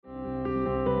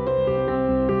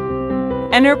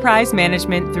Enterprise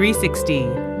Management 360,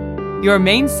 your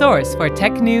main source for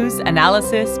tech news,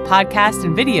 analysis, podcasts,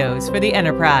 and videos for the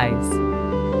enterprise.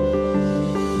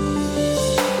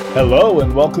 Hello,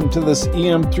 and welcome to this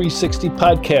EM360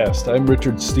 podcast. I'm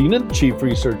Richard Stiennon, Chief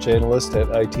Research Analyst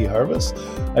at IT Harvest.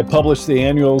 I publish the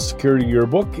annual Security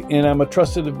Yearbook, and I'm a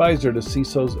trusted advisor to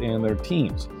CISOs and their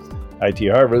teams.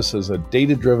 IT Harvest is a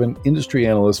data-driven industry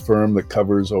analyst firm that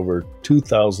covers over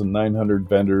 2,900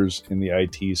 vendors in the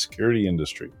IT security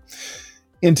industry.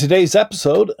 In today's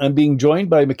episode, I'm being joined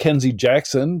by Mackenzie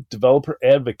Jackson, developer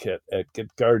advocate at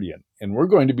GitGuardian, and we're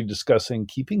going to be discussing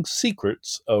keeping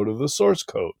secrets out of the source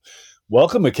code.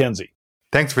 Welcome, Mackenzie.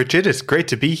 Thanks, Richard. It's great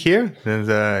to be here, and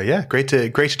great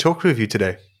to talk with you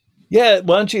today. Yeah,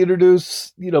 why don't you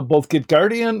introduce, both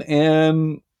GitGuardian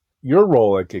and your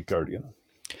role at GitGuardian?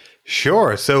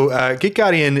 Sure. So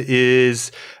GitGuardian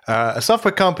is a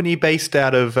software company based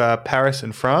out of Paris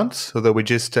in France, although we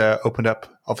just opened up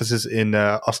offices in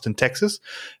Austin, Texas.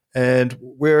 And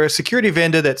we're a security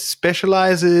vendor that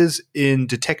specializes in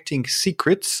detecting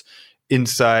secrets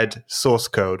inside source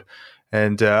code.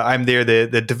 And I'm there,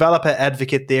 the developer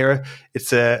advocate there.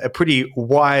 It's a pretty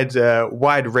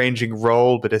wide-ranging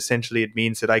role, but essentially it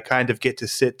means that I kind of get to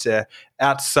sit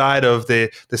outside of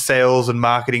the sales and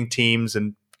marketing teams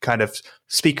and kind of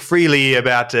speak freely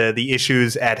about the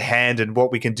issues at hand and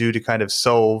what we can do to kind of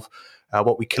solve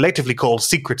what we collectively call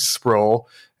Secrets Sprawl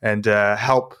and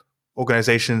help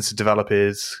organizations,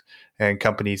 developers, and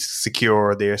companies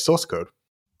secure their source code.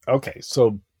 Okay,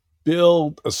 so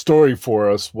build a story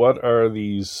for us. What are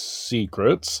these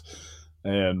secrets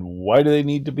and why do they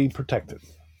need to be protected?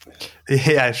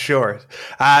 Yeah, sure.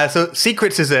 So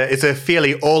secrets is a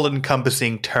fairly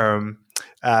all-encompassing term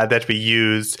that we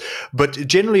use, but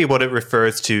generally what it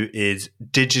refers to is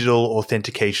digital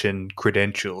authentication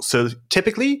credentials. So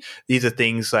typically, these are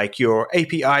things like your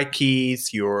API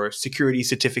keys, your security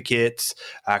certificates,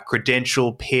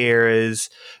 credential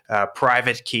pairs,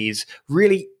 private keys,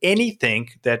 really anything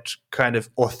that kind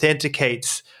of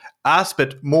authenticates us,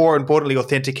 but more importantly,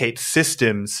 authenticates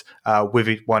systems with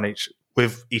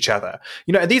each other.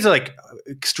 And these are like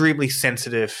extremely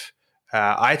sensitive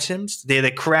items. They're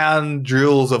the crown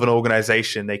jewels of an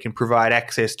organization. They can provide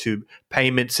access to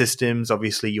payment systems,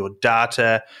 obviously your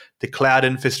data, the cloud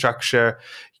infrastructure.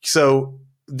 So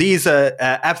these are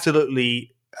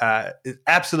absolutely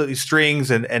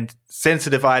strings and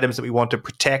sensitive items that we want to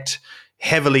protect,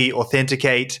 heavily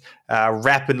authenticate,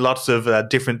 wrap in lots of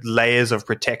different layers of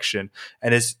protection.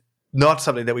 And it's not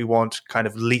something that we want kind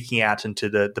of leaking out into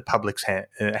the public's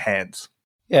hands.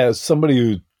 Yeah, as somebody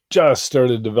who just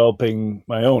started developing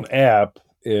my own app,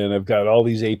 and I've got all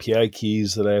these API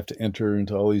keys that I have to enter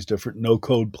into all these different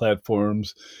no-code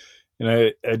platforms.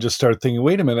 And I just started thinking,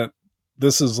 wait a minute,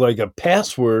 this is like a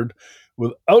password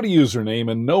without a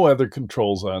username and no other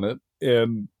controls on it.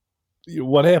 And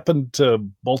what happened to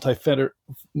multi-factor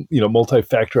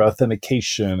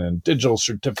authentication and digital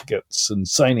certificates and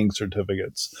signing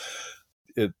certificates?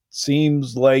 It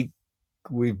seems like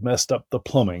we've messed up the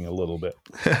plumbing a little bit.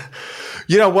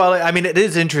 Well, I mean, it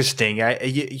is interesting.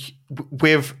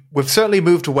 We've certainly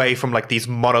moved away from like these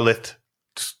monolith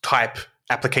type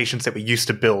applications that we used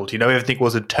to build. Everything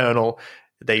was internal.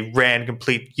 They ran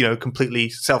completely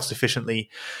self-sufficiently.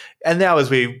 And now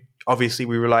as we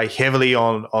rely heavily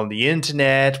on the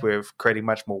internet, we're creating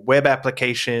much more web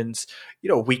applications.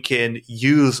 We can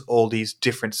use all these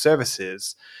different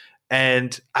services.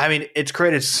 And I mean, it's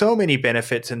created so many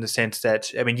benefits in the sense that,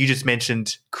 I mean, you just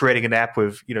mentioned creating an app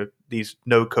with, these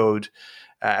no code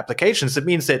applications. It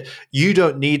means that you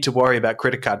don't need to worry about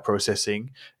credit card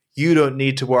processing. You don't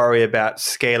need to worry about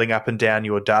scaling up and down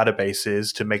your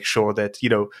databases to make sure that,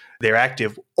 they're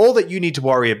active. All that you need to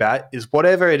worry about is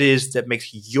whatever it is that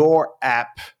makes your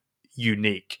app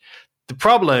unique. The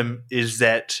problem is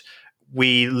that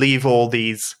we leave all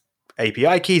these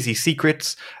API keys, these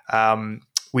secrets,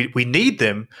 we need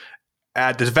them.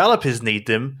 The developers need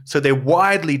them, so they're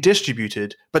widely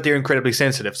distributed, but they're incredibly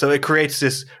sensitive. So it creates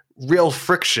this real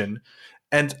friction,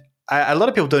 and a lot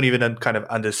of people don't even kind of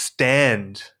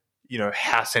understand,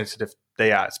 how sensitive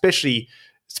they are, especially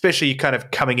kind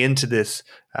of coming into this,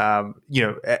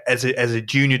 as a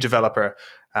junior developer.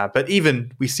 But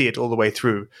even we see it all the way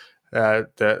through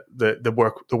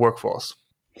the workforce.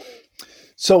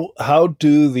 So, how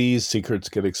do these secrets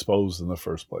get exposed in the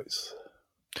first place?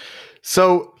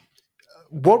 So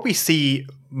what we see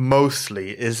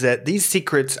mostly is that these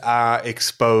secrets are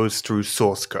exposed through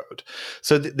source code.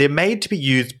 So they're made to be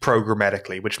used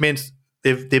programmatically, which means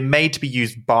they're made to be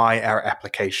used by our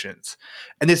applications.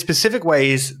 And there's specific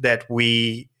ways that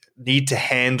we need to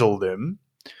handle them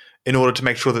in order to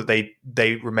make sure that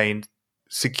they remain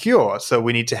secure. So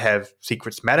we need to have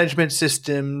secrets management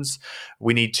systems.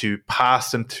 We need to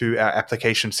pass them through our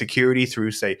application security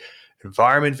through, say,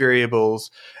 environment variables.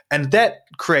 And that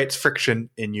creates friction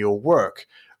in your work.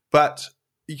 But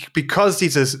because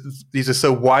these are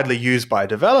so widely used by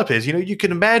developers, you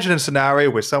can imagine a scenario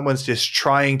where someone's just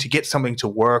trying to get something to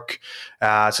work.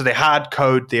 So they hard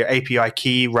code their API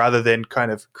key rather than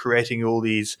kind of creating all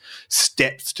these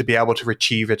steps to be able to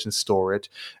retrieve it and store it.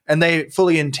 And they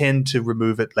fully intend to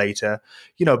remove it later,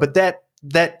 but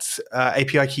that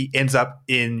API key ends up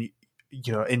in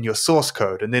your source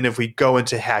code. And then if we go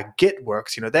into how Git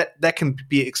works, that can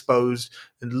be exposed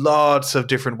in lots of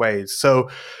different ways. So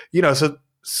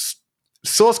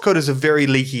source code is a very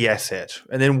leaky asset.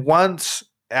 And then once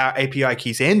our API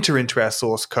keys enter into our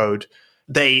source code,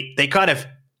 they kind of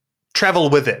travel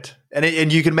with it.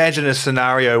 And you can imagine a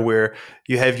scenario where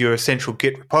you have your central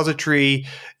Git repository,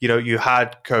 you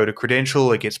hard code a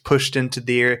credential, it gets pushed into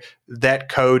there. That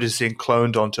code is then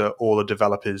cloned onto all the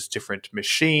developers' different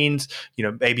machines.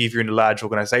 Maybe if you're in a large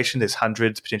organization, there's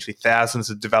hundreds, potentially thousands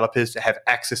of developers that have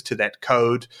access to that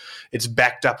code. It's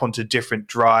backed up onto different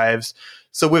drives.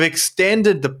 So we've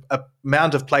extended the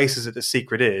amount of places that the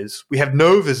secret is. We have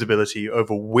no visibility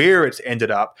over where it's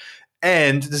ended up.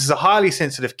 And this is a highly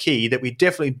sensitive key that we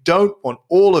definitely don't want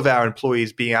all of our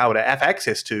employees being able to have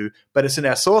access to, but it's in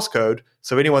our source code.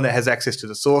 So anyone that has access to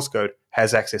the source code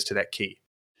has access to that key.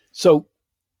 So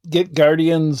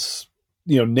GitGuardian's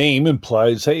name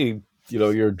implies, hey,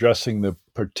 you're addressing the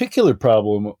particular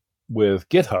problem with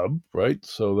GitHub, right?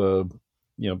 So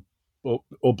the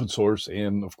open source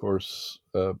and, of course,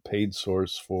 paid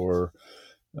source for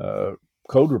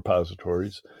code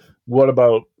repositories. What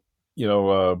about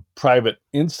a private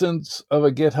instance of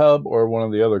a GitHub or one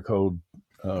of the other code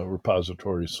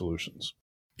repository solutions?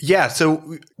 Yeah,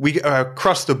 so we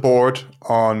across the board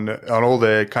on all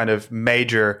the kind of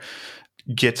major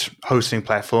Git hosting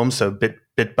platforms. So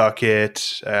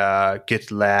Bitbucket,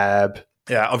 GitLab,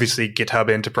 obviously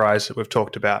GitHub Enterprise that we've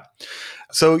talked about.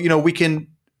 So we can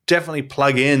definitely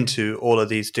plug into all of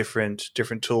these different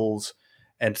tools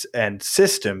and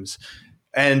systems.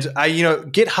 And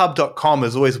GitHub.com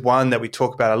is always one that we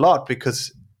talk about a lot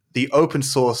because the open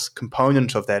source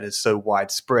component of that is so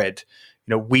widespread.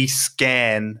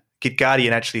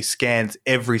 GitGuardian actually scans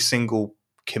every single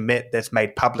commit that's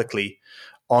made publicly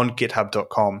on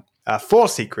GitHub.com for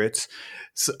secrets.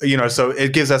 So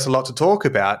it gives us a lot to talk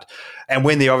about. And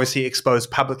when they're obviously exposed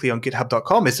publicly on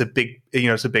GitHub.com, it's a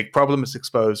big problem. It's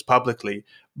exposed publicly.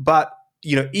 But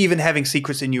even having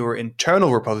secrets in your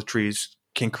internal repositories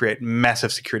can create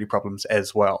massive security problems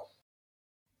as well.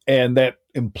 And that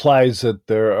implies that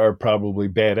there are probably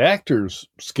bad actors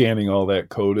scanning all that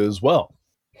code as well.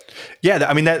 Yeah,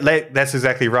 I mean, that's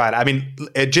exactly right. I mean,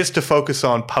 just to focus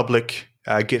on public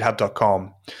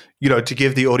GitHub.com, to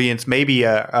give the audience maybe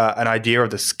an idea of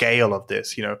the scale of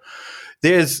this,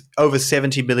 there's over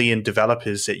 70 million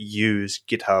developers that use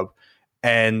GitHub,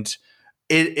 and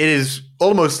it is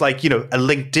almost like, a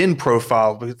LinkedIn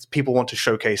profile because people want to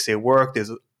showcase their work. There's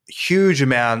huge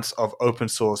amounts of open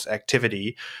source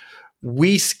activity.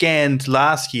 We scanned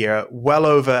last year well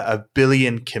over 1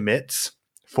 billion commits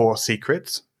for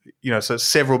secrets, so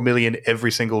several million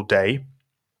every single day.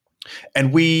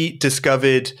 And we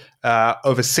discovered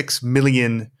over 6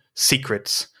 million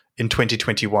secrets in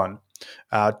 2021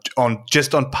 on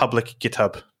public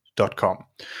GitHub.com.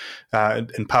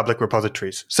 In public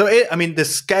repositories. So, the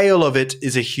scale of it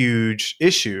is a huge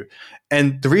issue.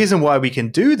 And the reason why we can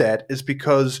do that is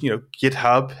because,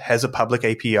 GitHub has a public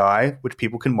API, which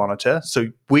people can monitor. So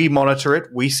we monitor it,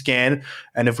 we scan,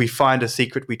 and if we find a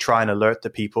secret, we try and alert the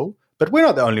people. But we're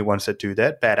not the only ones that do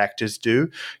that. Bad actors do,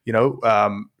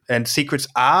 and secrets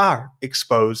are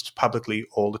exposed publicly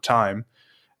all the time,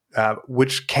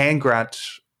 which can grant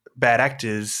bad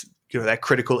actors that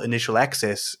critical initial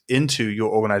access into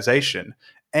your organization.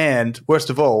 And worst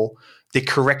of all, they're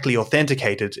correctly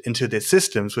authenticated into their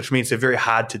systems, which means they're very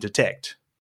hard to detect.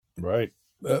 Right.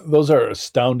 Those are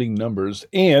astounding numbers.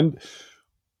 And,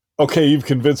 okay, you've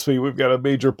convinced me we've got a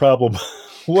major problem.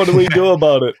 What do we do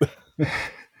about it?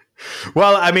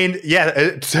 Well,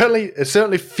 it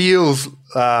certainly feels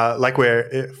like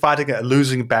we're fighting a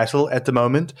losing battle at the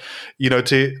moment.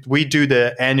 We do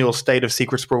the annual State of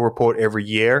Secrets Sprawl report every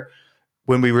year.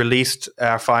 When we released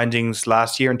our findings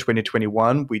last year in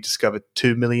 2021, we discovered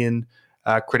 2 million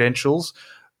credentials.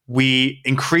 We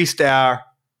increased our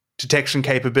detection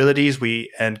capabilities.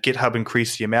 And GitHub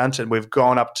increased the amount, and we've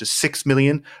gone up to 6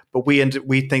 million. But we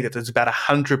think that there's about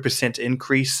 100%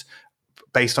 increase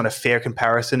based on a fair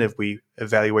comparison if we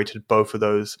evaluated both of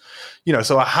those.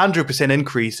 So 100%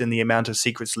 increase in the amount of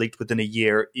secrets leaked within a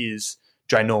year is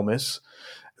ginormous.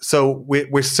 So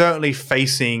we're certainly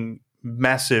facing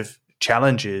massive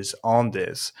challenges on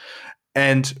this.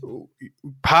 And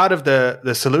part of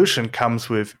the solution comes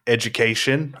with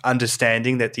education,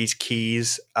 understanding that these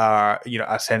keys are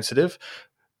sensitive.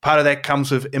 Part of that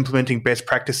comes with implementing best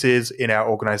practices in our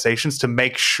organizations to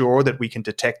make sure that we can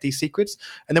detect these secrets.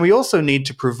 And then we also need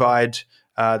to provide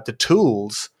the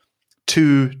tools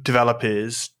to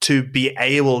developers to be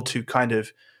able to kind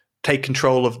of take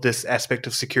control of this aspect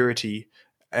of security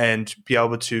and be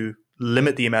able to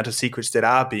limit the amount of secrets that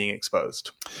are being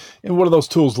exposed. And what do those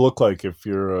tools look like if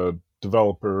you're a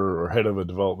developer or head of a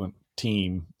development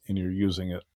team and you're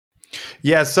using it?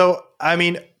 Yeah, so I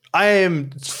mean, I am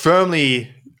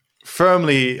firmly,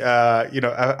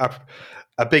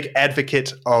 a big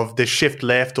advocate of the shift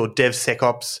left or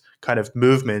DevSecOps kind of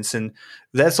movements, and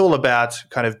that's all about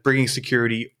kind of bringing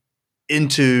security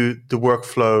into the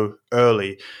workflow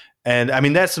early. And I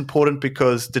mean, that's important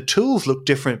because the tools look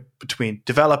different between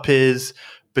developers,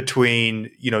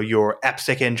 between, your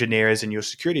AppSec engineers and your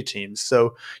security teams.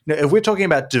 So, if we're talking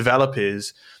about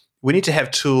developers, we need to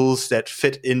have tools that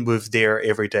fit in with their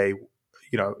everyday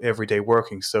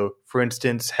working. So, for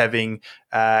instance, having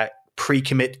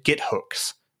pre-commit Git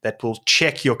hooks that will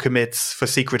check your commits for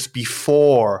secrets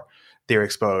before they're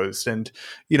exposed. And,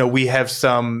 we have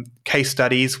some case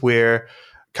studies where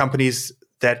companies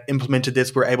that implemented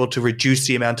this were able to reduce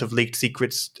the amount of leaked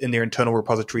secrets in their internal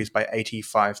repositories by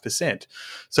 85%.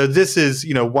 So this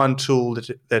is, one tool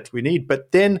that we need.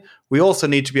 But then we also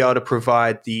need to be able to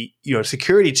provide the,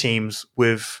 security teams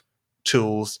with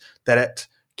tools that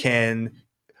can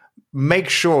make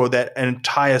sure that an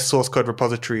entire source code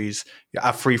repositories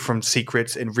are free from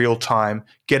secrets in real time,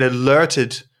 get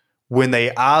alerted when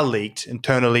they are leaked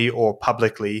internally or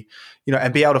publicly,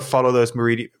 and be able to follow those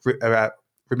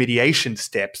remediation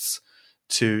steps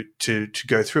to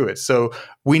go through it. So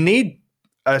we need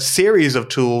a series of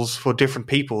tools for different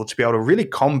people to be able to really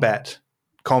combat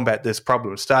this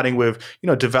problem, starting with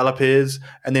developers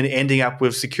and then ending up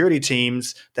with security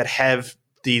teams that have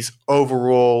these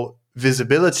overall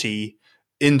visibility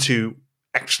into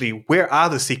actually where are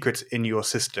the secrets in your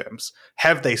systems?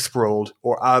 Have they sprawled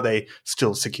or are they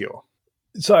still secure?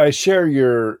 So I share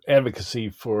your advocacy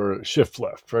for shift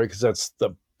left, right? Because that's the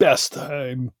best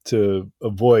time to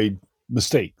avoid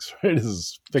mistakes, right?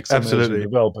 Is fixing them as you're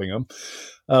developing them.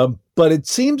 But it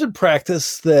seems in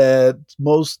practice that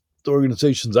most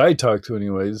organizations I talk to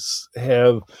anyways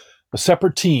have a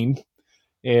separate team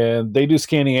and they do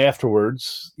scanning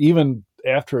afterwards, even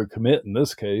after a commit in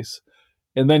this case,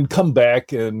 and then come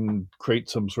back and create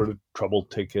some sort of trouble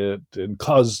ticket and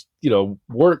cause,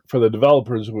 work for the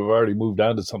developers who have already moved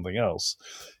on to something else.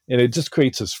 And it just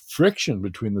creates this friction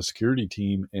between the security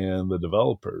team and the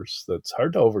developers that's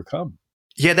hard to overcome.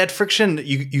 Yeah, that friction,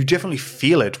 you definitely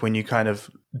feel it when you kind of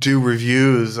do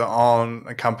reviews on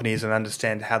companies and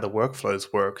understand how the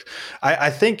workflows work. I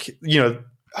think,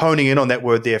 honing in on that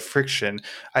word there, friction,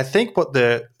 I think what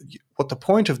the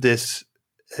point of this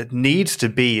needs to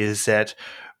be is that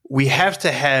we have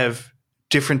to have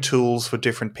different tools for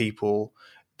different people.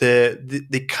 There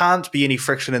can't be any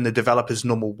friction in the developer's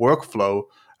normal workflow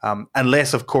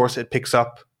unless, of course, it picks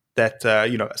up that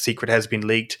a secret has been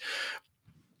leaked.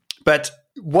 But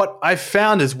what I've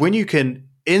found is when you can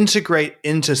integrate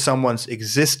into someone's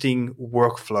existing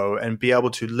workflow and be able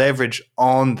to leverage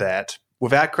on that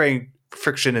without creating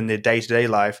friction in their day-to-day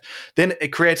life, then it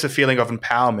creates a feeling of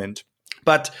empowerment.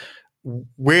 But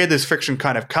where this friction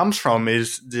kind of comes from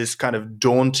is this kind of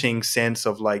daunting sense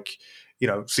of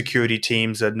security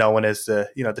teams are known as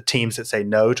the teams that say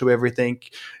no to everything.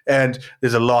 And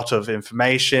there's a lot of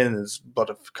information, there's a lot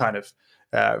of kind of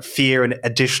fear and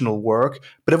additional work.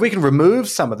 But if we can remove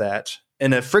some of that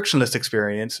in a frictionless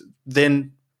experience,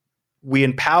 then we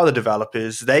empower the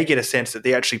developers. They get a sense that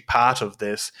they're actually part of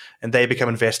this and they become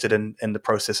invested in the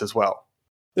process as well.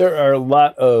 There are a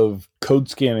lot of code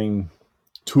scanning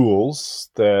tools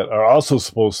that are also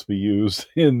supposed to be used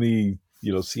in the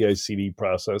CI/CD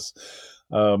process.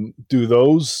 Do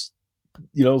those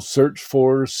search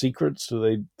for secrets?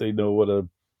 Do they know what a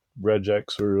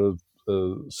regex or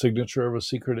a signature of a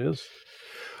secret is?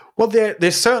 Well,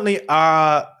 there certainly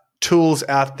are tools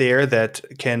out there that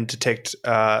can detect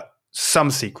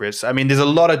some secrets. I mean, there's a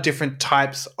lot of different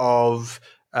types of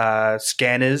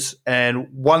scanners, and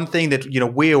one thing that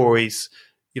we always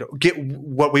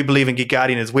what we believe in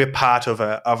GitGuardian is we're part of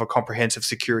a comprehensive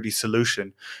security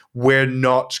solution. We're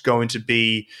not going to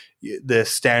be the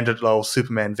standard little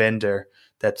Superman vendor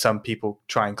that some people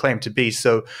try and claim to be.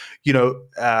 So,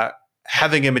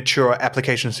 having a mature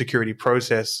application security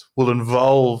process will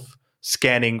involve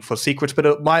scanning for secrets, but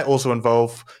it might also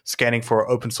involve scanning for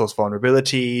open source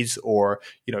vulnerabilities or,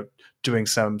 doing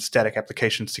some static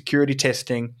application security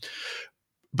testing.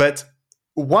 But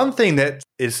one thing that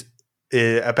is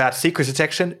about secrets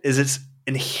detection is it's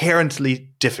inherently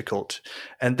difficult.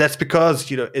 And that's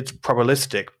because, it's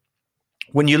probabilistic.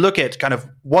 When you look at kind of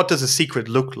what does a secret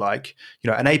look like,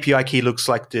 an API key looks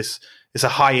like this. It's a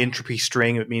high entropy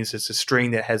string. It means it's a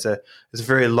string that is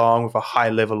very long with a high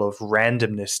level of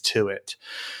randomness to it.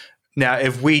 Now,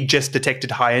 if we just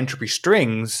detected high entropy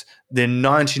strings, then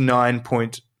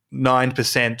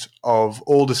 99.9% of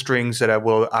all the strings that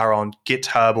are on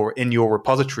GitHub or in your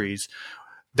repositories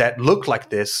that look like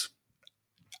this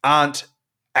aren't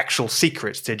actual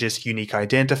secrets. They're just unique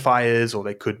identifiers, or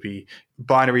they could be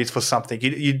binaries for something.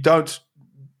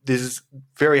 This is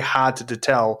very hard to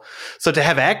tell. So to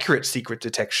have accurate secret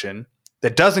detection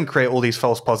that doesn't create all these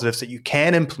false positives that you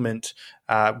can implement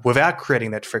without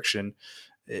creating that friction,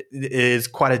 it is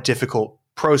quite a difficult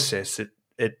process. It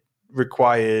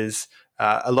requires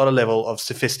a lot of level of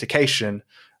sophistication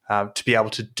to be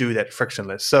able to do that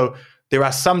frictionless. So there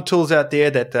are some tools out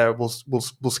there that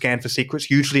will scan for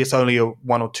secrets. Usually it's only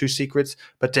one or two secrets,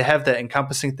 but to have that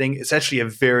encompassing thing, it's actually a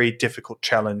very difficult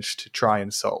challenge to try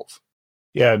and solve.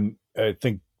 Yeah, and I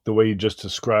think the way you just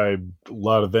described, a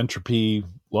lot of entropy,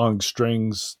 long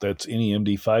strings, that's any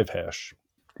MD5 hash.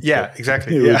 Yeah,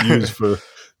 exactly. You would use for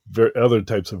other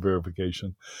types of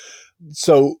verification.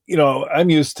 So, I'm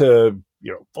used to,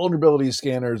 vulnerability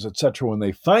scanners, et cetera. When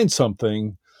they find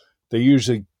something, they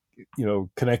usually,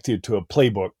 connect you to a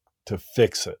playbook to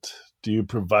fix it. Do you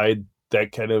provide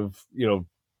that kind of,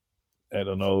 I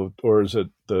don't know, or is it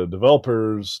the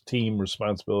developer's team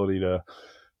responsibility to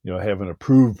have an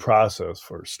approved process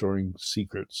for storing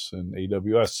secrets and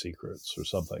AWS secrets or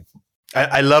something?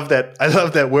 I love that. I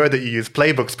love that word that you use,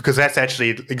 playbooks, because that's actually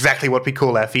exactly what we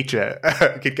call our feature,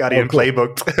 GitGuardian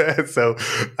playbooks. So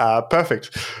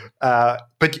perfect.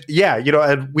 But yeah,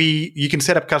 you can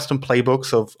set up custom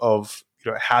playbooks of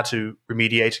how to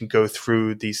remediate and go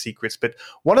through these secrets. But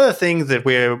one of the things that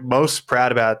we're most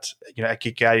proud about, at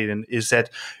GitGuardian is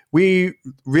that we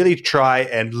really try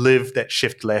and live that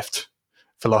shift left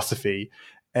philosophy.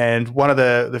 And one of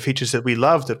the features that we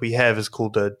love that we have is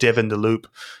called Dev in the Loop.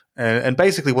 And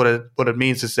basically what it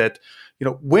means is that,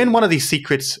 when one of these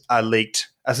secrets are leaked,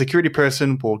 a security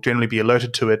person will generally be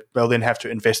alerted to it. They'll then have to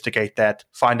investigate that,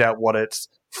 find out what it's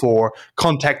for,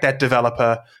 contact that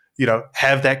developer,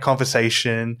 have that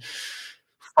conversation,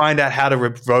 find out how to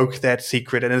revoke that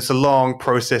secret. And it's a long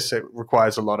process. It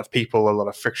requires a lot of people, a lot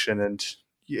of friction, and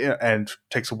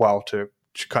takes a while to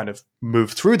kind of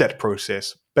move through that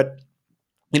process. But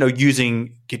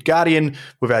using GitGuardian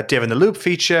with our Dev in the Loop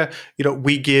feature,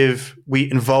 we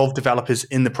involve developers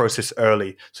in the process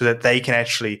early so that they can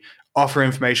actually offer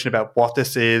information about what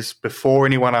this is before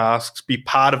anyone asks, be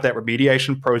part of that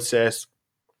remediation process,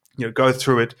 go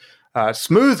through it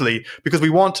smoothly, because we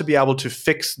want to be able to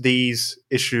fix these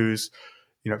issues,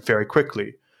 very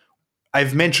quickly.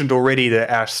 I've mentioned already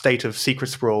our State of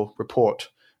Secrets Sprawl report.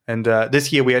 And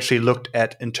this year we actually looked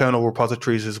at internal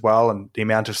repositories as well and the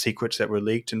amount of secrets that were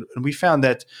leaked. And we found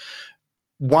that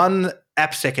one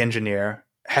AppSec engineer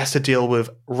has to deal with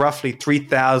roughly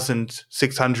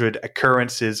 3,600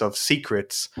 occurrences of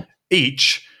secrets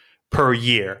each per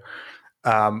year,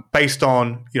 based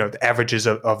on, the averages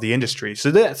of the industry.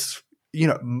 So that's,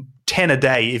 10 a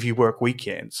day if you work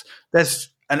weekends. That's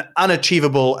an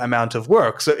unachievable amount of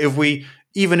work. So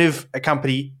even if a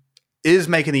company is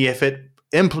making the effort,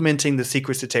 implementing the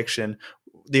secrets detection,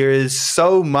 there is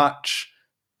so much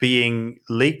being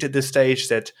leaked at this stage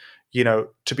that,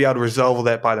 to be able to resolve all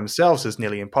that by themselves is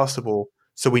nearly impossible.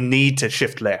 So we need to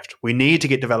shift left. We need to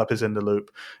get developers in the loop,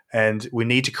 and we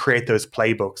need to create those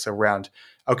playbooks around,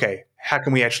 okay, how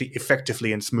can we actually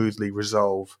effectively and smoothly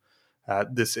resolve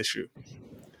this issue?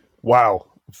 Wow.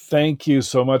 Thank you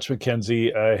so much,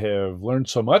 Mackenzie. I have learned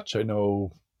so much. I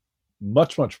know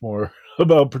much, much more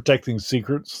about protecting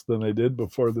secrets than I did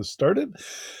before this started.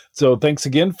 So thanks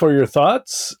again for your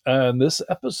thoughts on this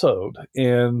episode.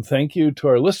 And thank you to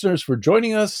our listeners for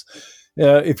joining us.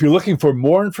 If you're looking for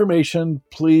more information,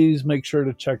 please make sure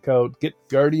to check out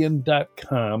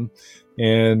GitGuardian.com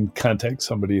and contact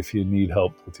somebody if you need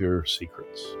help with your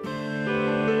secrets.